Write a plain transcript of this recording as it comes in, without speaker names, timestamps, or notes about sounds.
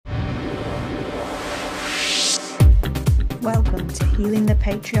Welcome to Healing the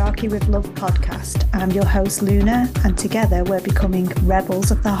Patriarchy with Love podcast. I'm your host Luna, and together we're becoming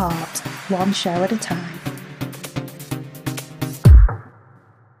rebels of the heart, one show at a time.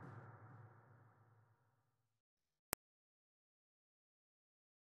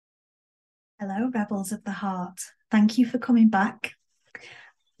 Hello, rebels of the heart. Thank you for coming back.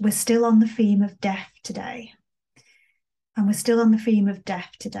 We're still on the theme of death today. And we're still on the theme of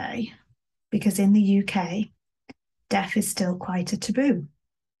death today because in the UK, death is still quite a taboo.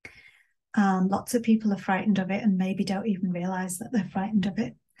 Lots of people are frightened of it and maybe don't even realise that they're frightened of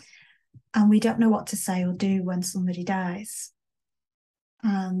it. And we don't know what to say or do when somebody dies.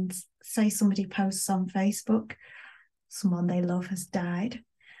 And say somebody posts on Facebook, someone they love has died.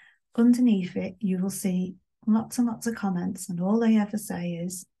 Underneath it, you will see lots and lots of comments, and all they ever say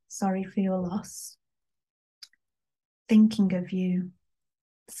is, sorry for your loss, thinking of you,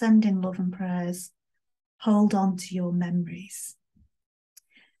 sending love and prayers, hold on to your memories.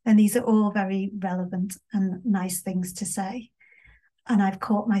 And these are all very relevant and nice things to say. And I've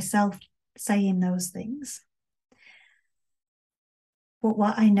caught myself saying those things. But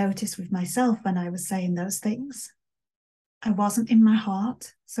what I noticed with myself when I was saying those things, I wasn't in my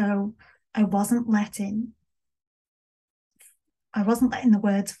heart. So I wasn't letting the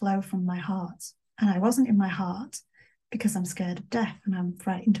words flow from my heart. And I wasn't in my heart because I'm scared of death and I'm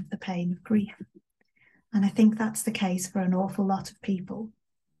frightened of the pain of grief. And I think that's the case for an awful lot of people.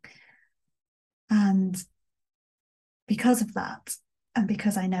 And because of that, and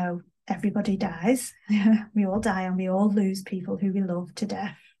because I know everybody dies, we all die and we all lose people who we love to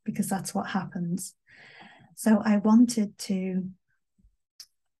death because that's what happens. So I wanted to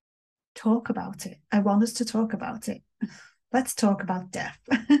talk about it. I want us to talk about it. Let's talk about death.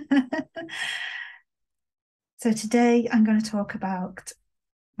 So today I'm going to talk about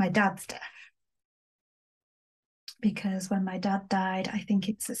my dad's death. Because when my dad died, I think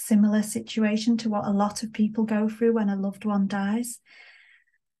it's a similar situation to what a lot of people go through when a loved one dies.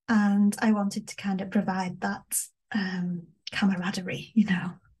 And I wanted to kind of provide that camaraderie,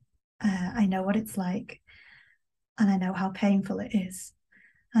 I know what it's like, and I know how painful it is.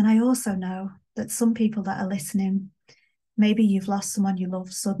 And I also know that some people that are listening, maybe you've lost someone you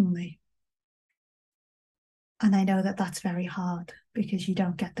love suddenly. And I know that that's very hard because you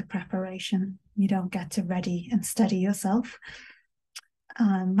don't get the preparation. You don't get to ready and steady yourself.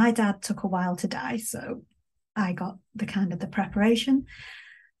 My dad took a while to die, so I got the preparation.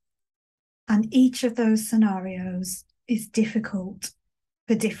 And each of those scenarios is difficult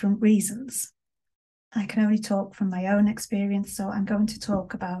for different reasons. I can only talk from my own experience, so I'm going to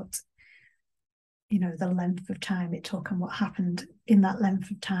talk about, the length of time it took and what happened in that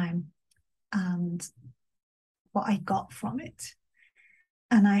length of time and what I got from it.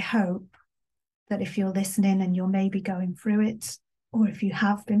 And I hope that if you're listening and you're maybe going through it, or if you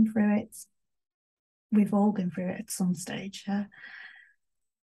have been through it, we've all been through it at some stage,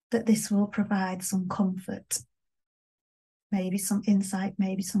 that this will provide some comfort, maybe some insight,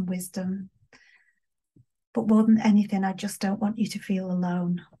 maybe some wisdom. But more than anything, I just don't want you to feel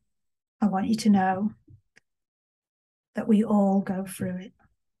alone. I want you to know that we all go through it.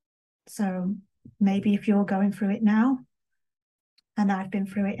 So maybe if you're going through it now, and I've been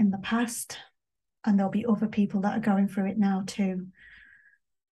through it in the past, and there'll be other people that are going through it now too.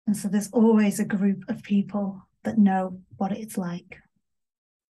 And so there's always a group of people that know what it's like.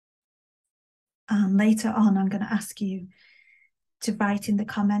 And later on, I'm going to ask you to write in the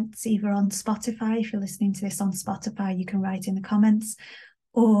comments, either on Spotify. If you're listening to this on Spotify, you can write in the comments,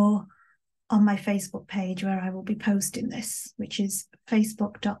 or on my Facebook page where I will be posting this, which is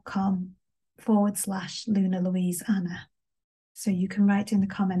facebook.com/Luna Louise Anna. So you can write in the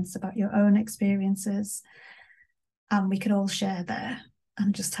comments about your own experiences, and we can all share there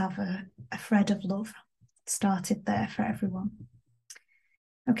and just have a thread of love started there for everyone.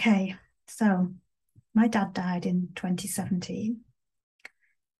 Okay, so my dad died in 2017.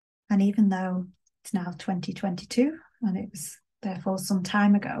 And even though it's now 2022, and it was therefore some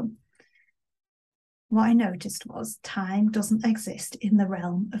time ago, what I noticed was time doesn't exist in the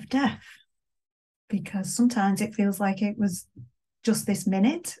realm of death. Because sometimes it feels like it was just this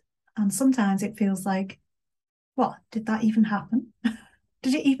minute, and sometimes it feels like, what, did that even happen?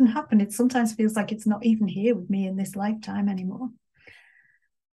 Did it even happen? It sometimes feels like it's not even here with me in this lifetime anymore.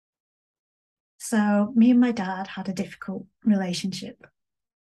 So me and my dad had a difficult relationship,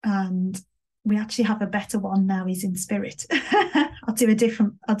 and we actually have a better one now. He's in spirit. I'll do a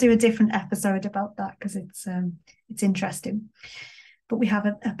different episode about that because it's interesting. But we have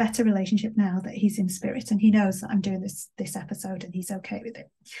a better relationship now that he's in spirit, and he knows that I'm doing this episode and he's okay with it.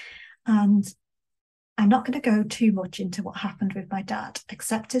 And I'm not going to go too much into what happened with my dad,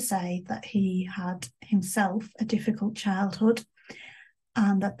 except to say that he had himself a difficult childhood,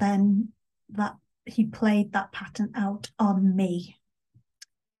 and that he played that pattern out on me.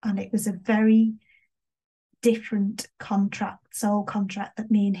 And it was a very different soul contract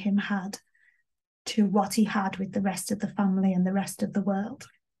that me and him had to what he had with the rest of the family and the rest of the world.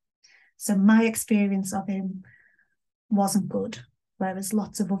 So my experience of him wasn't good, whereas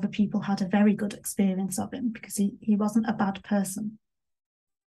lots of other people had a very good experience of him because he wasn't a bad person.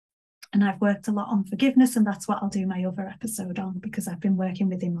 And I've worked a lot on forgiveness, and that's what I'll do my other episode on, because I've been working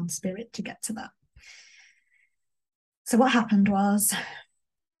with him on spirit to get to that. So what happened was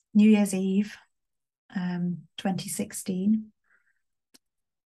New Year's Eve, 2016,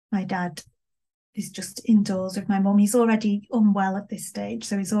 my dad is just indoors with my mum. He's already unwell at this stage,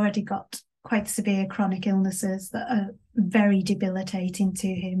 so he's already got quite severe chronic illnesses that are very debilitating to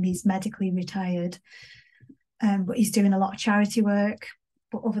him. He's medically retired, but he's doing a lot of charity work.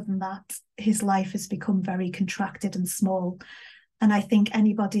 But other than that, his life has become very contracted and small. And I think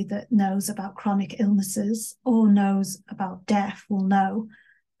anybody that knows about chronic illnesses or knows about death will know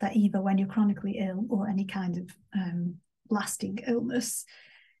that either when you're chronically ill or any kind of lasting illness,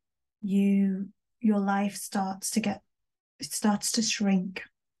 your life starts to shrink.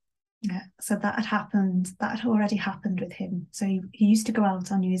 Yeah, so that had already happened with him. So he used to go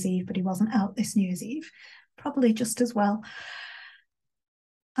out on New Year's Eve, but he wasn't out this New Year's Eve, probably just as well.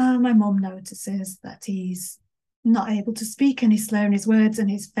 My mum notices that he's not able to speak and he's slurring his words and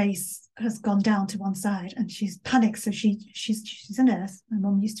his face has gone down to one side, and she's panicked. So she's a nurse. My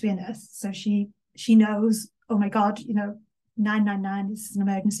mum used to be a nurse, so she knows, oh my God, 999, this is an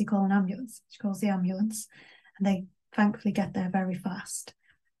emergency, call an ambulance. She calls the ambulance, and they thankfully get there very fast.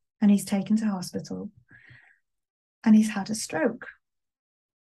 And he's taken to hospital, and he's had a stroke.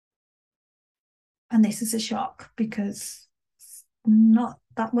 And this is a shock because not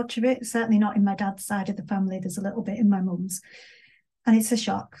that much of it, certainly not in my dad's side of the family. There's a little bit in my mum's, and it's a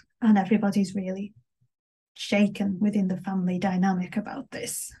shock, and everybody's really shaken within the family dynamic about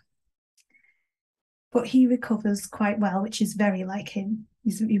this. But he recovers quite well, which is very like him.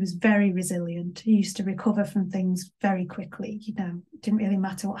 He was very resilient. He used to recover from things very quickly. It didn't really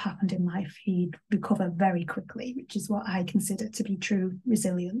matter what happened in life. He'd recover very quickly, which is what I consider to be true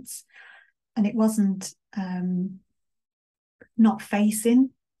resilience. And it wasn't not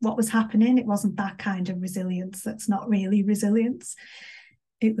facing what was happening. It wasn't that kind of resilience. That's not really resilience.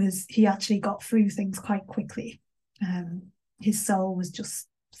 It was, he actually got through things quite quickly. His soul was just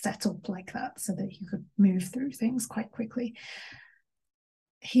set up like that so that he could move through things quite quickly.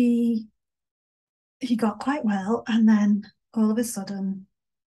 He got quite well, and then all of a sudden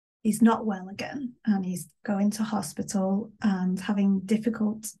he's not well again, and he's going to hospital and having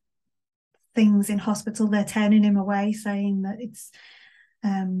difficult things in hospital. They're turning him away, saying that it's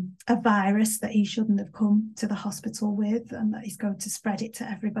a virus that he shouldn't have come to the hospital with, and that he's going to spread it to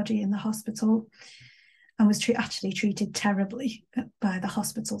everybody in the hospital, and was actually treated terribly by the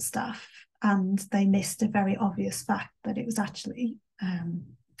hospital staff. And they missed a very obvious fact that it was actually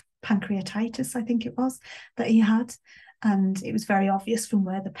pancreatitis, I think it was, that he had. And it was very obvious from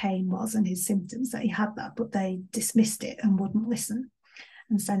where the pain was and his symptoms that he had that, but they dismissed it and wouldn't listen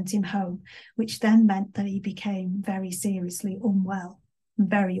and sent him home, which then meant that he became very seriously unwell,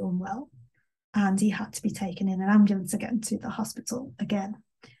 very unwell. And he had to be taken in an ambulance again to the hospital again,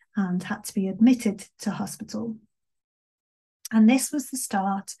 and had to be admitted to hospital. And this was the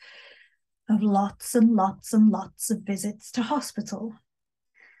start of lots and lots and lots of visits to hospital.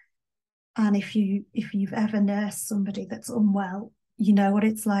 And if you've ever nursed somebody that's unwell, you know what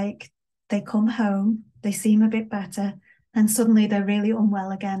it's like. They come home, they seem a bit better, and suddenly they're really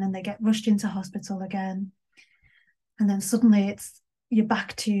unwell again, and they get rushed into hospital again. And then suddenly you're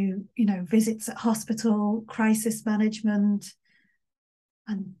back to, visits at hospital, crisis management,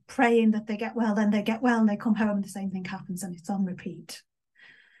 and praying that they get well. Then they get well and they come home and the same thing happens, and it's on repeat.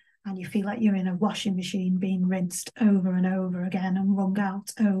 And you feel like you're in a washing machine being rinsed over and over again and wrung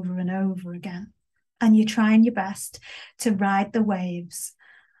out over and over again. And you're trying your best to ride the waves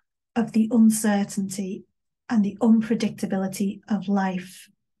of the uncertainty and the unpredictability of life,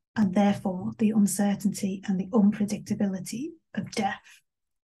 and therefore the uncertainty and the unpredictability of death.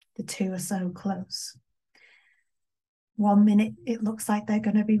 The two are so close. One minute it looks like they're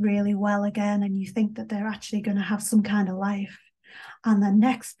going to be really well again, and you think that they're actually going to have some kind of life. And the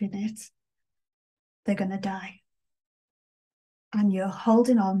next minute, they're going to die. And you're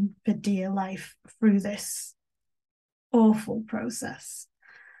holding on for dear life through this awful process.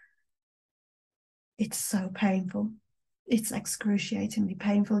 It's so painful. It's excruciatingly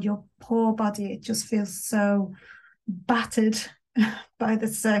painful. You're poor body, it just feels so battered by the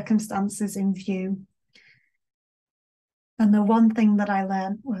circumstances in view. And the one thing that I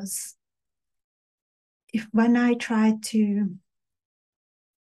learned was, when I tried to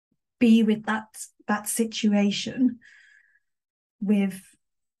be with that situation with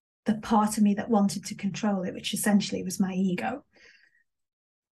the part of me that wanted to control it, which essentially was my ego.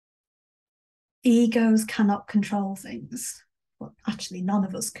 Egos cannot control things. Well, actually, none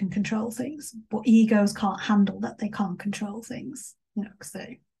of us can control things, but egos can't handle that they can't control things, because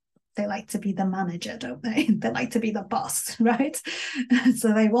they like to be the manager, don't they? They like to be the boss, right?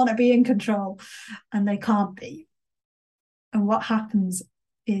 So they want to be in control and they can't be. And what happens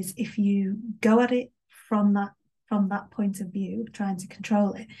is, if you go at it from that point of view, trying to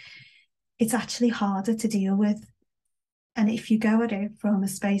control it, it's actually harder to deal with. And if you go at it from a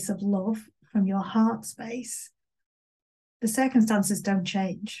space of love, from your heart space, the circumstances don't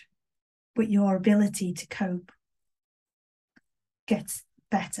change, but your ability to cope gets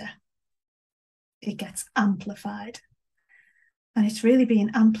better. It gets amplified. And it's really being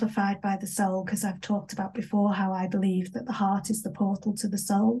amplified by the soul, because I've talked about before how I believe that the heart is the portal to the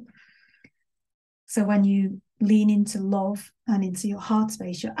soul. So when you lean into love and into your heart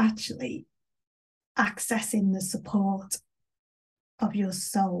space, you're actually accessing the support of your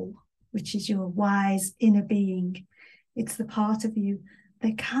soul, which is your wise inner being. It's the part of you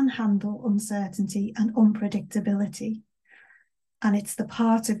that can handle uncertainty and unpredictability. And it's the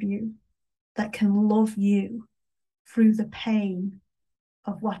part of you that can love you through the pain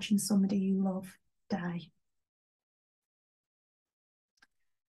of watching somebody you love die.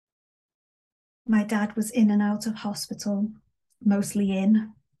 My dad was in and out of hospital, mostly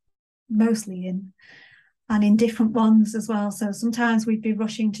in, and in different ones as well. So sometimes we'd be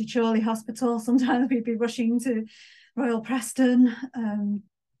rushing to Chorley Hospital, sometimes we'd be rushing to Royal Preston, and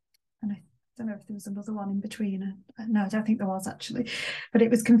I don't know if there was another one in between. No, I don't think there was, actually, but it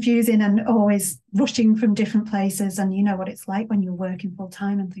was confusing and always rushing from different places. And you know what it's like when you're working full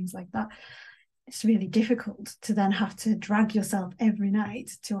time and things like that. It's really difficult to then have to drag yourself every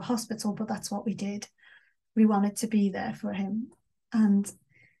night to a hospital, but that's what we did. We wanted to be there for him. And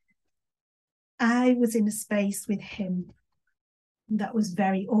I was in a space with him that was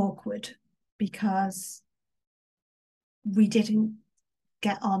very awkward, because we didn't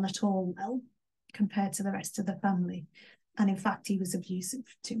get on at all well compared to the rest of the family. And in fact, he was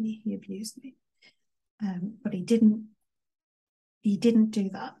abusive to me. He abused me. But he didn't do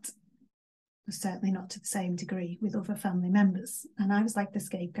that, certainly not to the same degree, with other family members. And I was like the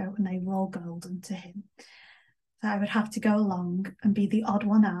scapegoat, and they were all golden to him. So I would have to go along and be the odd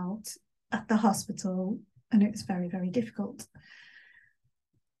one out at the hospital, and it was very, very difficult.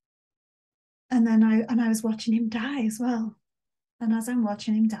 And then I was watching him die as well. And as I'm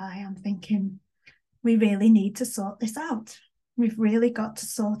watching him die, I'm thinking, we really need to sort this out. We've really got to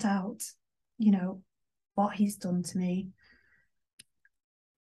sort out, what he's done to me,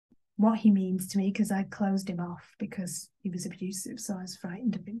 what he means to me, because I closed him off because he was abusive, so I was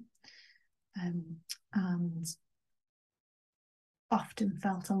frightened of him, and often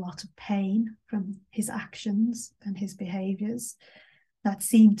felt a lot of pain from his actions and his behaviours that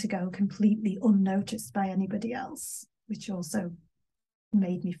seemed to go completely unnoticed by anybody else, which also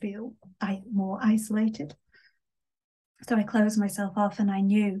made me feel more isolated. So I closed myself off, and I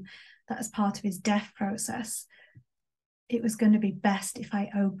knew that as part of his death process, it was going to be best if I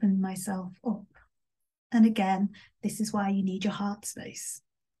opened myself up. And again, this is why you need your heart space,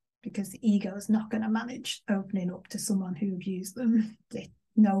 because the ego is not going to manage opening up to someone who abused them.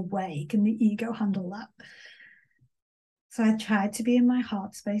 No way can the ego handle that. So I tried to be in my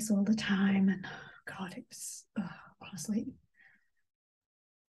heart space all the time, and God, it was honestly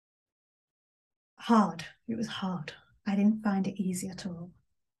hard. It was hard. I didn't find it easy at all.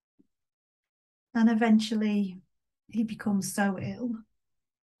 And eventually he becomes so ill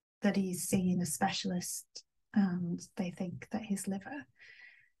that he's seeing a specialist, and they think that his liver,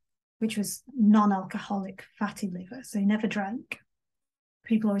 which was non-alcoholic fatty liver, so he never drank.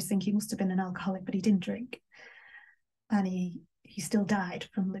 People always think he must have been an alcoholic, but he didn't drink. And he still died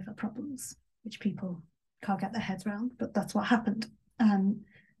from liver problems, which people can't get their heads around, but that's what happened.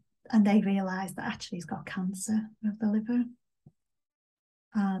 And they realised that actually he's got cancer of the liver,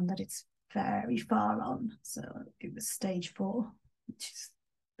 and that it's very far on. So it was stage 4, which is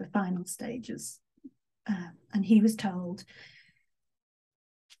the final stages. And he was told,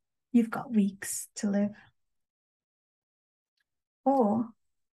 you've got weeks to live, or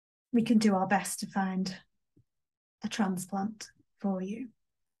we can do our best to find a transplant for you.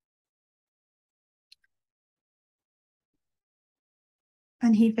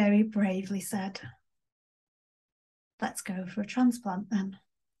 And he very bravely said, let's go for a transplant then.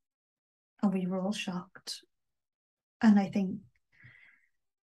 And we were all shocked. And I think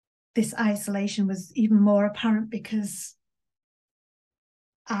this isolation was even more apparent because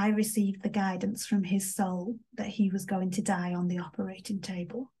I received the guidance from his soul that he was going to die on the operating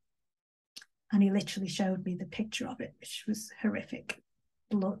table. And he literally showed me the picture of it, which was horrific.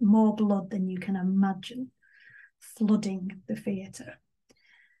 Blood, more blood than you can imagine, flooding the theatre.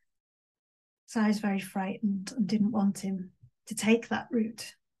 So I was very frightened and didn't want him to take that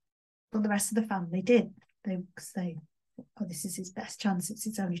route. But the rest of the family did. They oh, this is his best chance. It's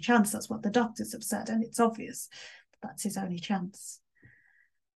his only chance. That's what the doctors have said. And it's obvious that's his only chance.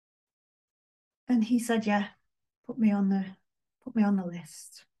 And he said, yeah, put me on the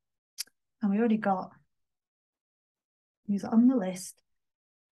list. And we already he was on the list.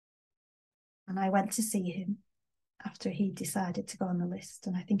 And I went to see him after he decided to go on the list.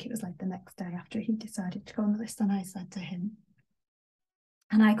 And I think it was like the next day after he decided to go on the list. And I said to him,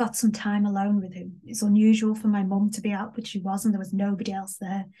 and I got some time alone with him. It's unusual for my mum to be out, but she wasn't. There was nobody else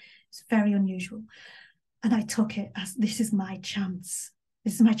there. It's very unusual. And I took it as this is my chance.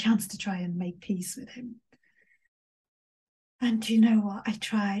 This is my chance to try and make peace with him. And do you know what? I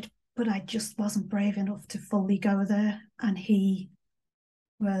tried, but I just wasn't brave enough to fully go there. And he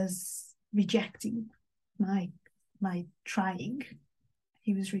was rejecting my trying.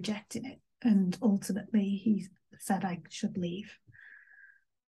 He was rejecting it. And ultimately he said I should leave.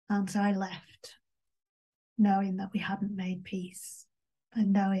 And so I left, knowing that we hadn't made peace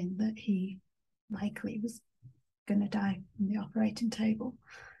and knowing that he likely was going to die on the operating table.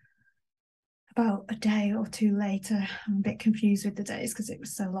 About a day or two later, I'm a bit confused with the days because it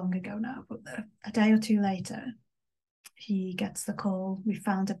was so long ago now, but a day or two later, he gets the call. We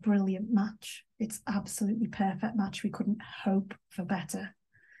found a brilliant match. It's absolutely perfect match. We couldn't hope for better.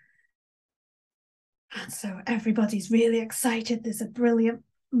 And so everybody's really excited. There's a brilliant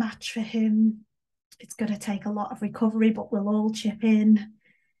match for him. It's going to take a lot of recovery, but we'll all chip in.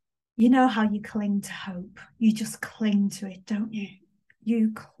 You know how you cling to hope. You just cling to it, don't you?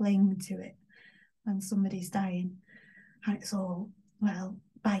 You cling to it when somebody's dying. And it's all, well,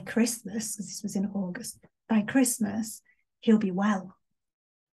 by Christmas, because this was in August, by Christmas, he'll be well.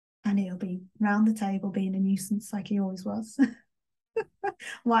 And he'll be round the table being a nuisance like he always was,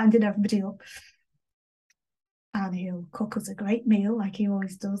 winding everybody up. And he'll cook us a great meal like he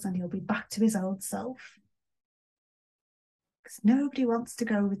always does, and he'll be back to his old self. Because nobody wants to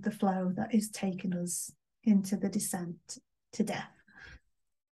go with the flow that is taking us into the descent to death.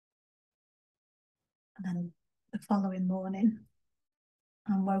 And then the following morning,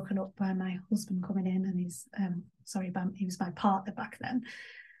 I'm woken up by my husband coming in, and he's he was my partner back then,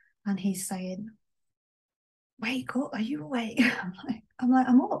 and he's saying, "Wake up! Are you awake?"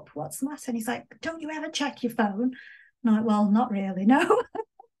 I'm up. What's the matter? And he's like, "Don't you ever check your phone?" And I'm like, "Well, not really, no."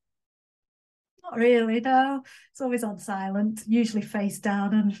 Not really, no. It's always on silent, usually face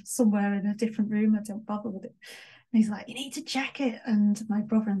down and somewhere in a different room. I don't bother with it. And he's like, "You need to check it." And my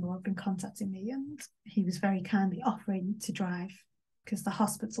brother-in-law had been contacting me, and he was very kindly offering to drive because the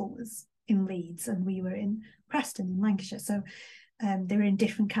hospital was in Leeds and we were in Preston in Lancashire. So they were in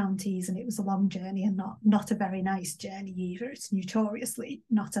different counties, and it was a long journey and not a very nice journey either. It's notoriously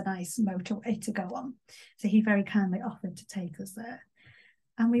not a nice motorway to go on. So he very kindly offered to take us there.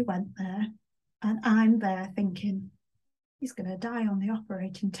 And we went there, and I'm there thinking, he's going to die on the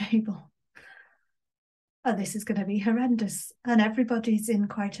operating table. Oh, this is going to be horrendous. And everybody's in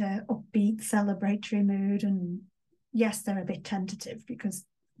quite a upbeat, celebratory mood. And yes, they're a bit tentative because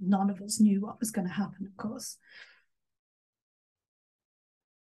none of us knew what was going to happen, of course.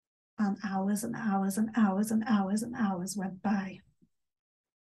 And hours and hours and hours and hours and hours went by.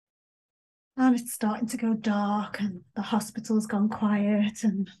 And it's starting to go dark, and the hospital's gone quiet,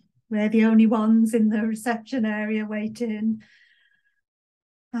 and we're the only ones in the reception area waiting.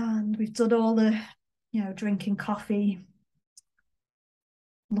 And we've done all the, drinking coffee,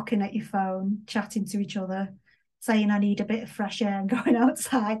 looking at your phone, chatting to each other, saying I need a bit of fresh air and going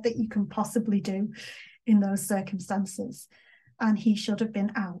outside that you can possibly do in those circumstances. And he should have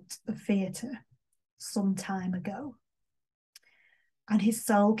been out of theatre some time ago. And his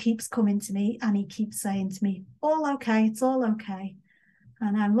soul keeps coming to me, and he keeps saying to me, "All okay, it's all okay."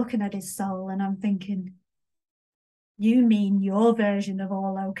 And I'm looking at his soul and I'm thinking, you mean your version of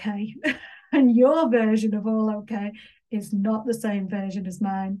all okay? And your version of all okay is not the same version as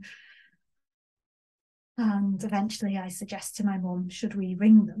mine. And eventually I suggest to my mum, should we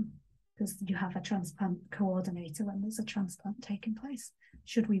ring them? Because you have a transplant coordinator when there's a transplant taking place.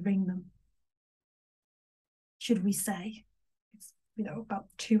 Should we ring them? Should we say, it's about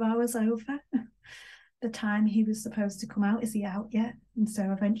 2 hours over the time he was supposed to come out. Is he out yet? And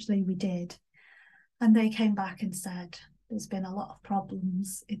so eventually we did. And they came back and said, there's been a lot of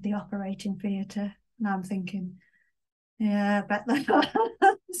problems in the operating theatre. And I'm thinking, yeah, I bet there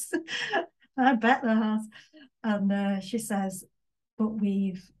has. I bet there has. And she says, but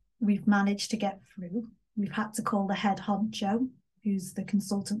we've managed to get through. We've had to call the head honcho, who's the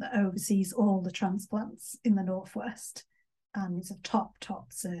consultant that oversees all the transplants in the Northwest. And he's a top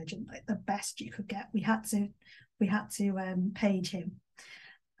surgeon, like the best you could get. We had to page him,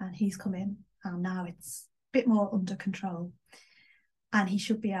 and he's come in, and now it's a bit more under control, and he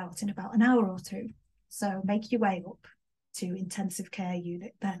should be out in about an hour or two. So make your way up to intensive care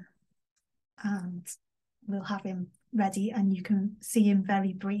unit then, and we'll have him ready, and you can see him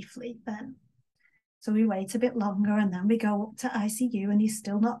very briefly then. So we wait a bit longer, and then we go up to ICU, and he's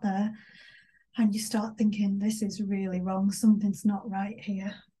still not there. And you start thinking, this is really wrong. Something's not right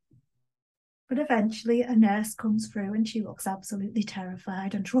here. But eventually a nurse comes through, and she looks absolutely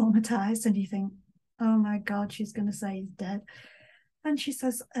terrified and traumatized. And you think, oh my God, she's going to say he's dead. And she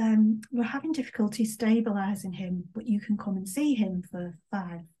says, we're having difficulty stabilizing him, but you can come and see him for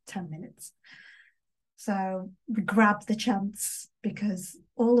 5-10 minutes. So we grab the because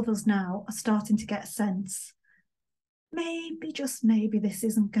all of us now are starting to get a sense, maybe, just maybe, this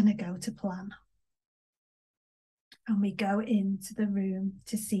isn't going to go to plan. And we go into the room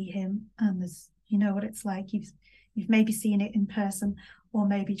to see him, and there's, you know what it's like, you've maybe seen it in person or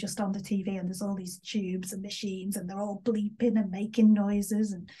maybe just on the TV, and there's all these tubes and machines, and they're all bleeping and making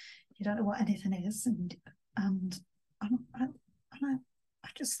noises, and you don't know what anything is. And I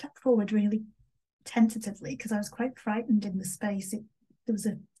just stepped forward really tentatively because I was quite frightened in the space. There was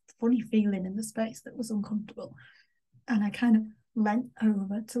a funny feeling in the space that was uncomfortable, and I kind of leant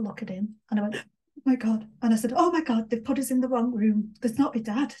over to look at him, and I went, oh my God. And I said, oh my God, they've put us in the wrong room. That's not my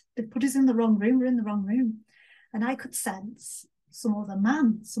dad. They've put us in the wrong room. We're in the wrong room. And I could sense some other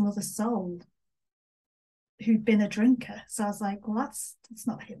man, some other soul who'd been a drinker. So I was like, well, that's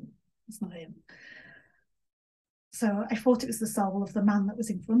not him. It's not him. So I thought it was the soul of the man that was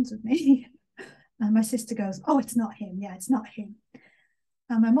in front of me. And my sister goes, oh, it's not him. Yeah, it's not him.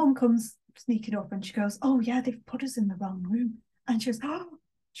 And my mum comes sneaking up, and she goes, oh yeah, they've put us in the wrong room. And she goes, oh,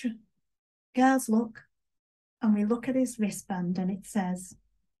 girls, look. And we look at his wristband, and it says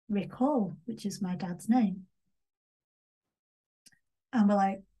Rick Hall, which is my dad's name. And we're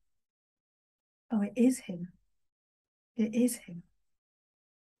like, oh, it is him. It is him.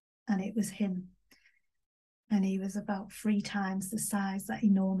 And it was him. And he was about 3 times the size that he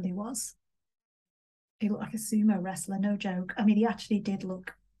normally was. He looked like a sumo wrestler, no joke. I mean, he actually did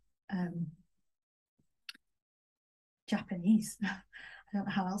look Japanese. I don't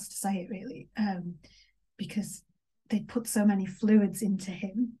know how else to say it, really, because they put so many fluids into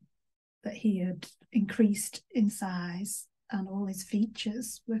him that he had increased in size, and all his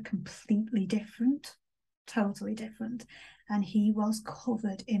features were completely different, totally different. And he was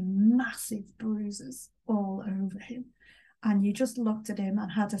covered in massive bruises all over him. And you just looked at him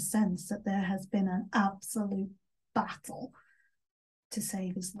and had a sense that there has been an absolute battle to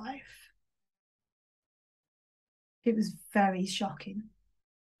save his life. It was very shocking.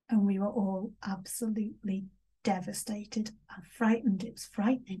 And we were all absolutely devastated and frightened. It was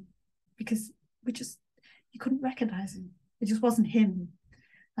frightening because you couldn't recognize him. It just wasn't him.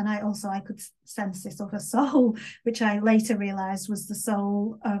 And I could sense this other soul, which I later realized was the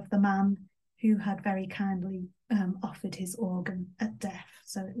soul of the man who had very kindly offered his organ at death.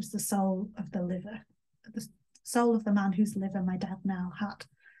 So it was the soul of the liver, the soul of the man whose liver my dad now had.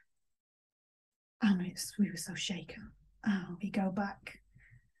 And we were so shaken. We go back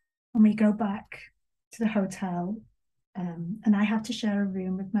to the hotel, and I had to share a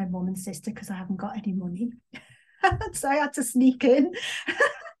room with my mum and sister because I haven't got any money. So I had to sneak in.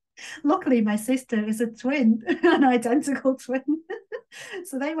 Luckily, my sister is a twin, an identical twin.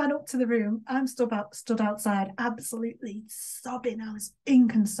 So they went up to the room. I'm stood outside, absolutely sobbing. I was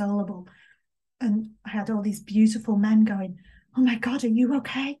inconsolable. And I had all these beautiful men going, oh my God, are you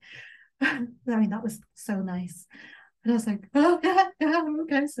okay? I mean, that was so nice. And I was like, oh, yeah, I'm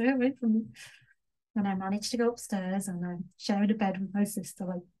okay, stay away from me. And I managed to go upstairs, and I shared a bed with my sister,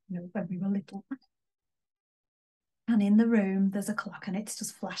 like, when we were little. And in the room, there's a clock, and it's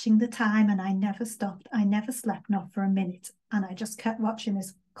just flashing the time, and I never stopped. I never slept, not for a minute. And I just kept watching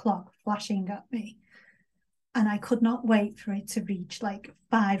this clock flashing at me. And I could not wait for it to reach like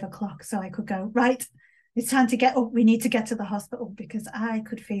 5 o'clock so I could go, right, it's time to get up. We need to get to the hospital, because I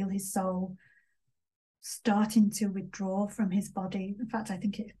could feel his soul starting to withdraw from his body. In fact, I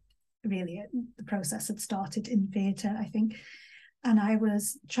think the process had started in theatre, I think. And I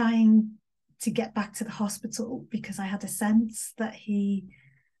was trying to get back to the hospital because I had a sense that he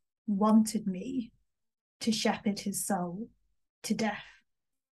wanted me to shepherd his soul to death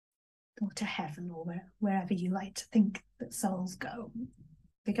or to heaven, or wherever you like to think that souls go.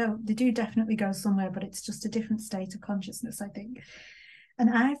 They do definitely go somewhere, but it's just a different state of consciousness, I think.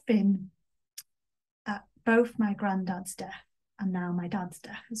 And I've been at both my granddad's death and now my dad's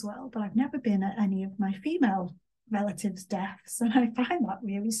death as well, but I've never been at any of my female relatives' deaths, and I find that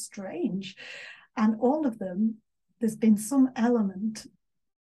really strange. And all of them, there's been some element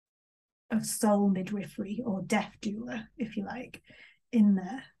of soul midwifery or death doula, if you like, in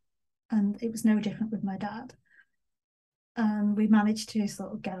there. And it was no different with my dad. And we managed to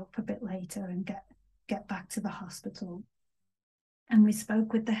sort of get up a bit later and get back to the hospital. And we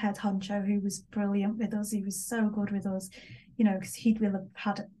spoke with the head honcho, who was brilliant with us. He was so good with us, you know, because he'd really have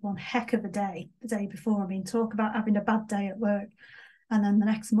had one heck of a day the day before. I mean, talk about having a bad day at work. And then the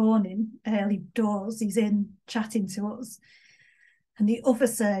next morning, early doors, he's in chatting to us. And the other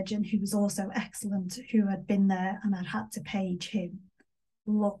surgeon, who was also excellent, who had been there and I'd had to page him,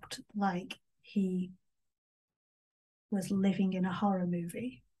 looked like he was living in a horror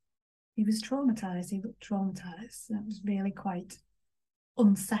movie. He was traumatized. He looked traumatized. That was really quite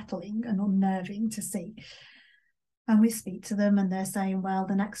unsettling and unnerving to see. And we speak to them and they're saying, well,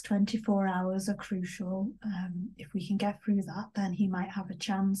 the next 24 hours are crucial. If we can get through that, then he might have a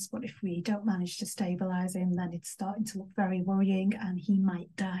chance. But if we don't manage to stabilize him, then it's starting to look very worrying and he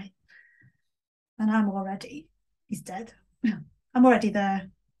might die. And he's dead. I'm already there.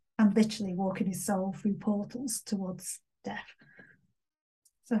 I'm literally walking his soul through portals towards death.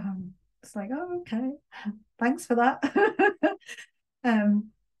 So it's like, oh, okay, thanks for that.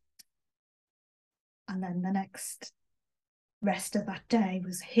 And then the next rest of that day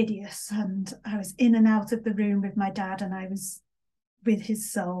was hideous. And I was in and out of the room with my dad, and I was with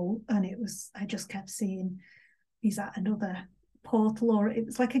his soul. And I just kept seeing he's at another portal, or it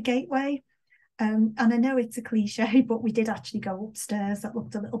was like a gateway. And I know it's a cliche, but we did actually go upstairs that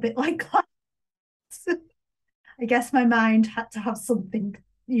looked a little bit like that. I guess my mind had to have something,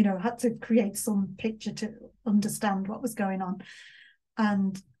 had to create some picture to understand what was going on.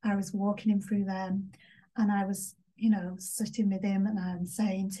 And I was walking him through them, and I was, sitting with him, and I'm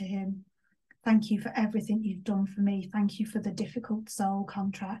saying to him, thank you for everything you've done for me. Thank you for the difficult soul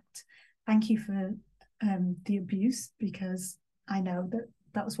contract. Thank you for the abuse, because I know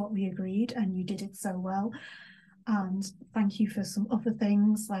that was what we agreed and you did it so well. And thank you for some other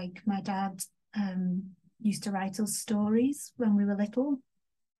things, like my dad used to write us stories when we were little.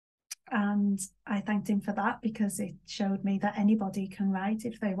 And I thanked him for that, because it showed me that anybody can write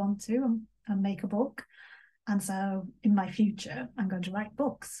if they want to, and make a book. And so in my future, I'm going to write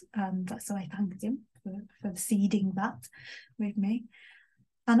books. And so I thanked him for seeding that with me.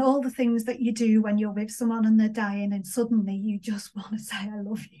 And all the things that you do when you're with someone and they're dying, and suddenly you just want to say, I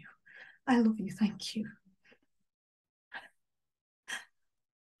love you. I love you. Thank you.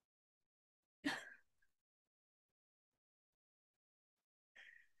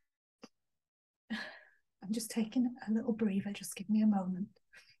 I'm just taking a little breather. Just give me a moment.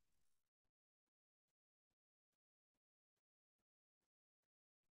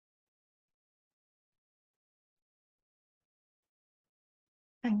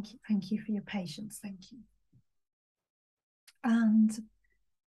 Thank you. Thank you for your patience. Thank you. And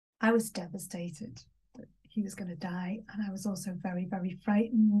I was devastated that he was going to die. And I was also very, very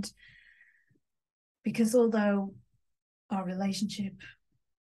frightened, because although our relationship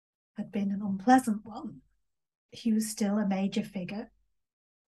had been an unpleasant one, he was still a major figure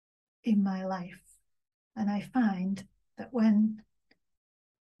in my life. And I find that when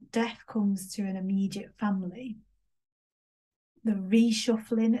death comes to an immediate family, the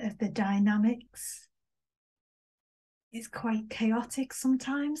reshuffling of the dynamics is quite chaotic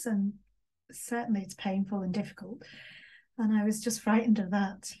sometimes, and certainly it's painful and difficult. And I was just frightened of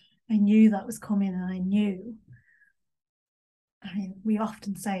that. I knew that was coming, and I mean, we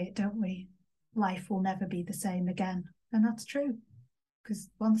often say it, don't we? Life will never be the same again. And that's true, because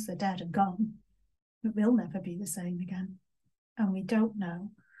once they're dead and gone, it will never be the same again. And we don't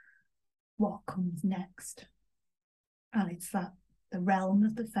know what comes next. And it's the realm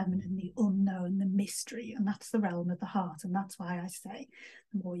of the feminine, the unknown, the mystery, and that's the realm of the heart. And that's why I say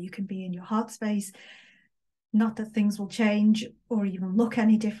the more you can be in your heart space, not that things will change or even look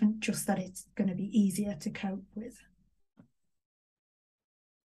any different, just that it's going to be easier to cope with.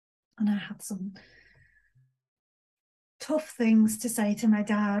 And I had some tough things to say to my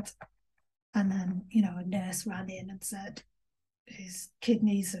dad. And then, a nurse ran in and said his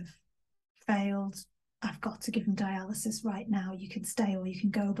kidneys have failed. I've got to give him dialysis right now. You can stay or you can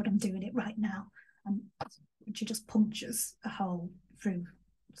go, but I'm doing it right now. And she just punches a hole through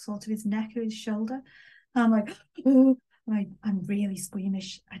sort of his neck or his shoulder. And I'm like, oh, I'm really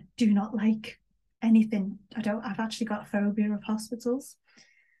squeamish. I do not like anything. I've actually got a phobia of hospitals.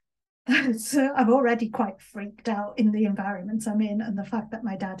 So I'm already quite freaked out in the environment I'm in, and the fact that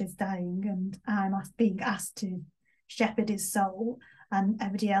my dad is dying and I'm being asked to shepherd his soul and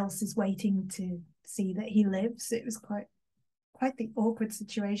everybody else is waiting to see that he lives. It was quite the awkward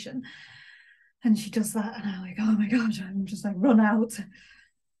situation. And she does that, and I'm like, oh my God, I'm just like, run out.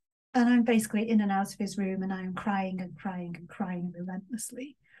 And I'm basically in and out of his room, and I'm crying and crying and crying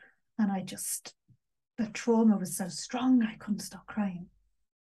relentlessly. And the trauma was so strong, I couldn't stop crying.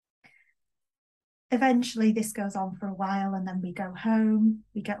 Eventually, this goes on for a while, and then we go home.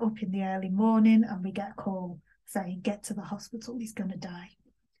 We get up in the early morning, and we get a call saying, get to the hospital, he's going to die.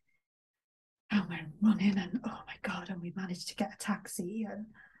 And we're running, and oh my God, and we managed to get a taxi, and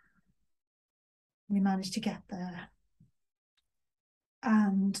we managed to get there.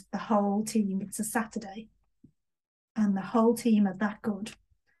 And the whole team, it's a Saturday, and the whole team are that good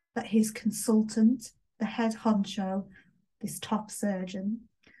that his consultant, the head honcho, this top surgeon,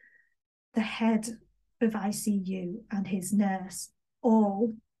 the head of ICU and his nurse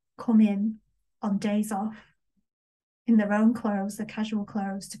all come in on days off in their own clothes, their casual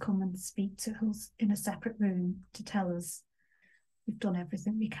clothes, to come and speak to us in a separate room to tell us we've done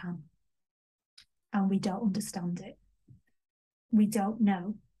everything we can and we don't understand it. We don't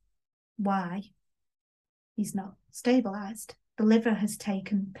know why he's not stabilized. The liver has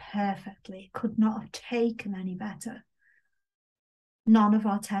taken perfectly. It could not have taken any better. None of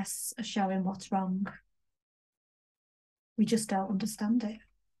our tests are showing what's wrong. We just don't understand it.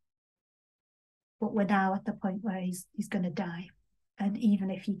 But we're now at the point where he's going to die. And even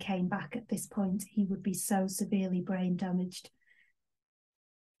if he came back at this point, he would be so severely brain damaged,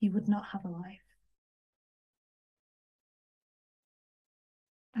 he would not have a life.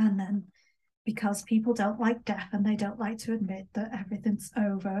 And then, because people don't like death and they don't like to admit that everything's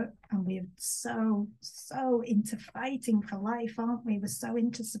over, and we're so into fighting for life, aren't we? We're so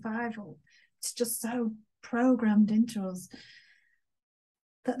into survival. It's just so programmed into us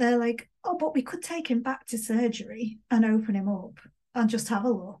that they're like, oh, but we could take him back to surgery and open him up and just have a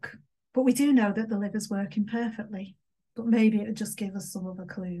look. But we do know that the liver's working perfectly, but maybe it would just give us some other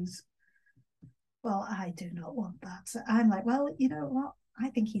clues. Well, I do not want that. So I'm like, well, you know what? I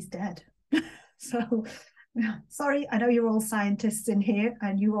think he's dead. So, sorry, I know you're all scientists in here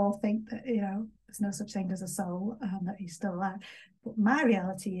and you all think that, there's no such thing as a soul and that he's still alive. But my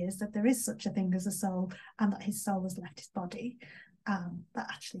reality is that there is such a thing as a soul, and that his soul has left his body. That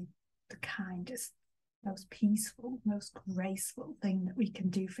actually the kindest, most peaceful, most graceful thing that we can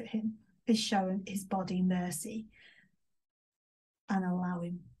do for him is show his body mercy and allow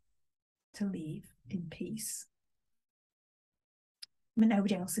him to leave in peace. But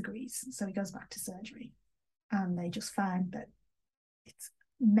nobody else agrees, so he goes back to surgery, and they just find that it's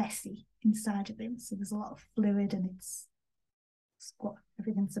messy inside of him. So there's a lot of fluid, and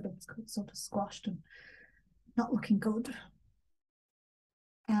everything's a bit sort of squashed and not looking good.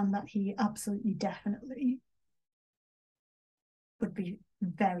 And that he absolutely definitely would be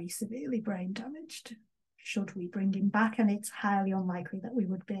very severely brain damaged should we bring him back, and it's highly unlikely that we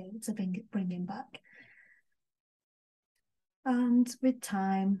would be able to bring him back. And with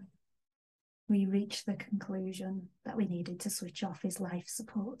time, we reached the conclusion that we needed to switch off his life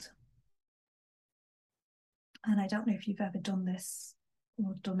support. And I don't know if you've ever done this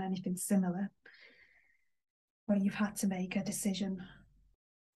or done anything similar, where you've had to make a decision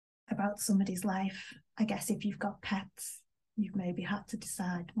about somebody's life. I guess if you've got pets, you've maybe had to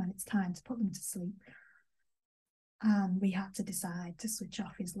decide when it's time to put them to sleep. And we had to decide to switch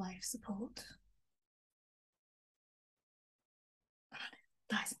off his life support.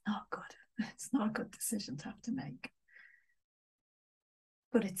 That's not good. It's not a good decision to have to make.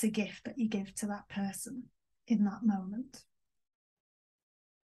 But it's a gift that you give to that person in that moment.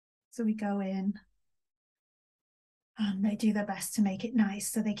 So we go in, and they do their best to make it nice.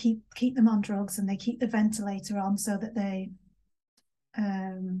 So they keep them on drugs, and they keep the ventilator on so that they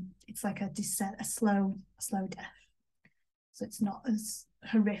it's like a slow death. So it's not as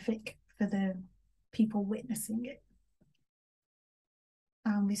horrific for the people witnessing it.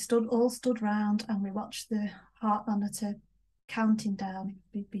 And we all stood round, and we watched the heart monitor counting down.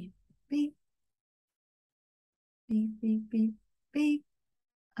 Beep, beep, beep. Beep, beep, beep, beep.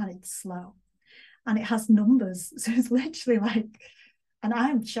 And it's slow. And it has numbers. So it's literally like, and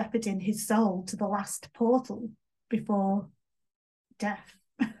I'm shepherding his soul to the last portal before death.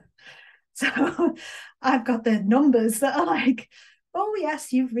 So I've got the numbers that are like, oh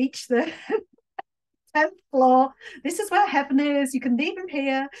yes, you've reached the 10th floor. This is where heaven is. You can leave him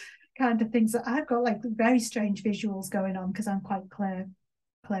here, kind of things. So I've got like very strange visuals going on because I'm quite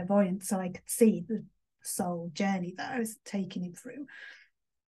clairvoyant, so I could see the soul journey that I was taking him through.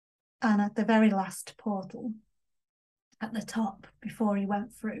 And at the very last portal, at the top, before he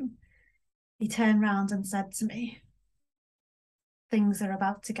went through, he turned round and said to me, things are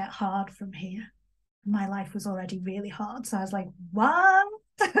about to get hard from here. My life was already really hard. So I was like, what?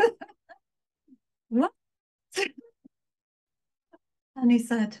 What? And he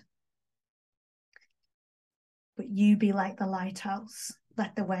said, but you be like the lighthouse.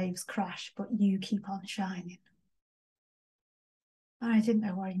 Let the waves crash, but you keep on shining. And I didn't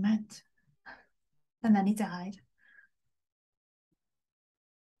know what he meant. And then he died.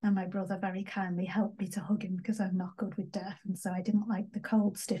 And my brother very kindly helped me to hug him because I'm not good with death. And so I didn't like the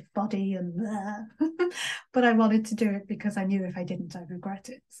cold, stiff body and but I wanted to do it because I knew if I didn't, I'd regret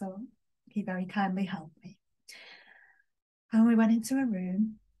it. So he very kindly helped me. And we went into a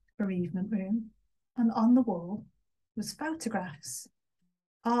room, bereavement room, and on the wall was photographs,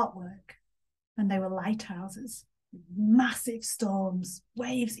 artwork, and they were lighthouses, massive storms,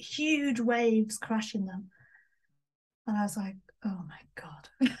 waves, huge waves crashing them. And I was like, oh my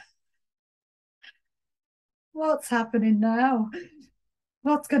God. What's happening now?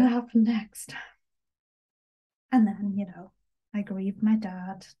 What's going to happen next? And then, I grieved my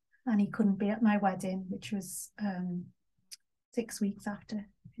dad and he couldn't be at my wedding, which was 6 weeks after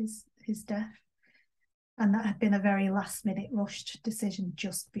his death. And that had been a very last minute rushed decision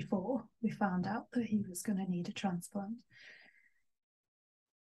just before we found out that he was going to need a transplant.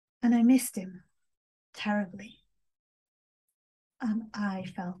 And I missed him terribly. And I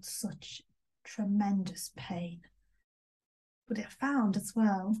felt such tremendous pain. But it found as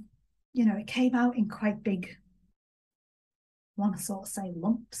well, it came out in quite big, I want to sort of say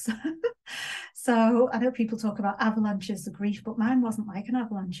lumps. So I know people talk about avalanches of grief, but mine wasn't like an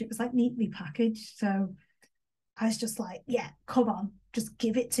avalanche. It was like neatly packaged. So I was just like, yeah, come on, just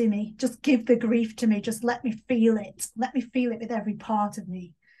give it to me. Just give the grief to me. Just let me feel it. Let me feel it with every part of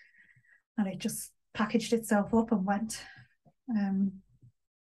me. And it just packaged itself up and went. And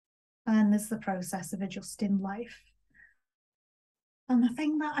there's the process of adjusting life. And the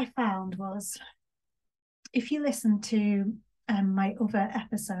thing that I found was, if you listen to my other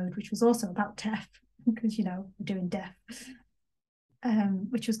episode, which was also about death, because, we're doing death,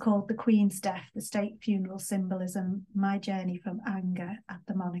 which was called The Queen's Death, the State Funeral Symbolism, My Journey from Anger at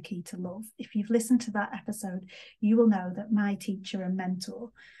the Monarchy to Love. If you've listened to that episode, you will know that my teacher and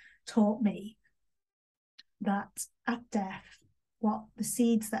mentor taught me that at death, what the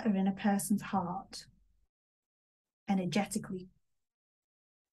seeds that are in a person's heart energetically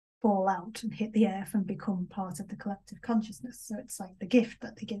fall out and hit the earth and become part of the collective consciousness. So it's like the gift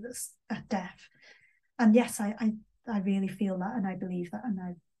that they give us at death. And yes, I really feel that and I believe that.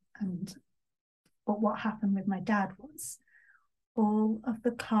 But what happened with my dad was all of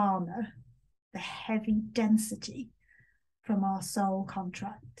the karma, the heavy density from our soul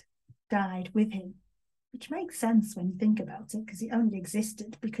contract died with him, which makes sense when you think about it, because he only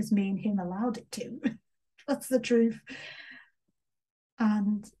existed because me and him allowed it to. That's the truth.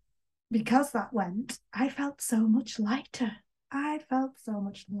 And because that went, I felt so much lighter. I felt so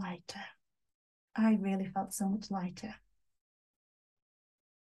much lighter. I really felt so much lighter.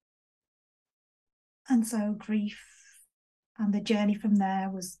 And so grief and the journey from there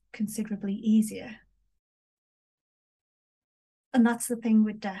was considerably easier. And that's the thing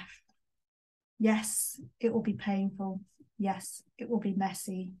with death. Yes, it will be painful. Yes, it will be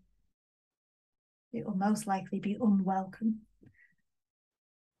messy. It will most likely be unwelcome.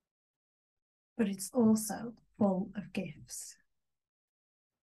 But it's also full of gifts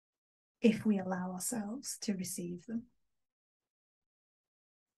if we allow ourselves to receive them.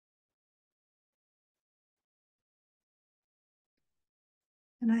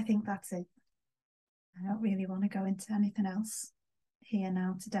 And I think that's it. I don't really want to go into anything else here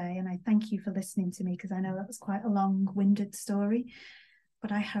now today. And I thank you for listening to me, because I know that was quite a long-winded story,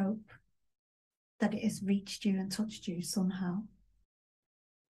 but I hope that it has reached you and touched you somehow.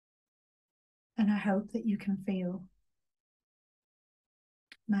 And I hope that you can feel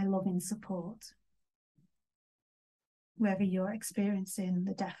my loving support, whether you're experiencing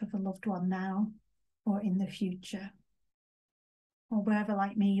the death of a loved one now or in the future, or whether,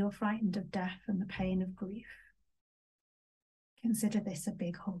 like me, you're frightened of death and the pain of grief. Consider this a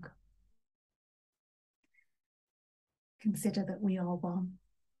big hug. Consider that we are one.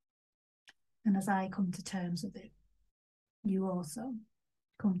 And as I come to terms with it, you also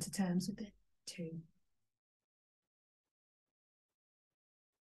come to terms with it too.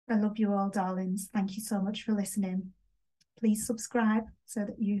 I love you all, darlings. Thank you so much for listening. Please subscribe so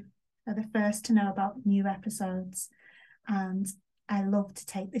that you are the first to know about new episodes. And I love to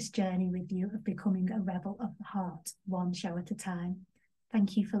take this journey with you of becoming a rebel of the heart, one show at a time.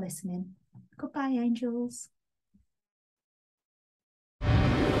 Thank you for listening. Goodbye, angels.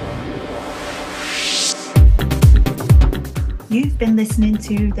 You've been listening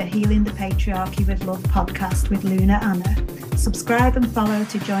to the Healing the Patriarchy with Love podcast with Luna Anna. Subscribe and follow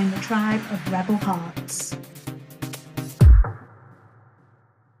to join the tribe of Rebel Hearts.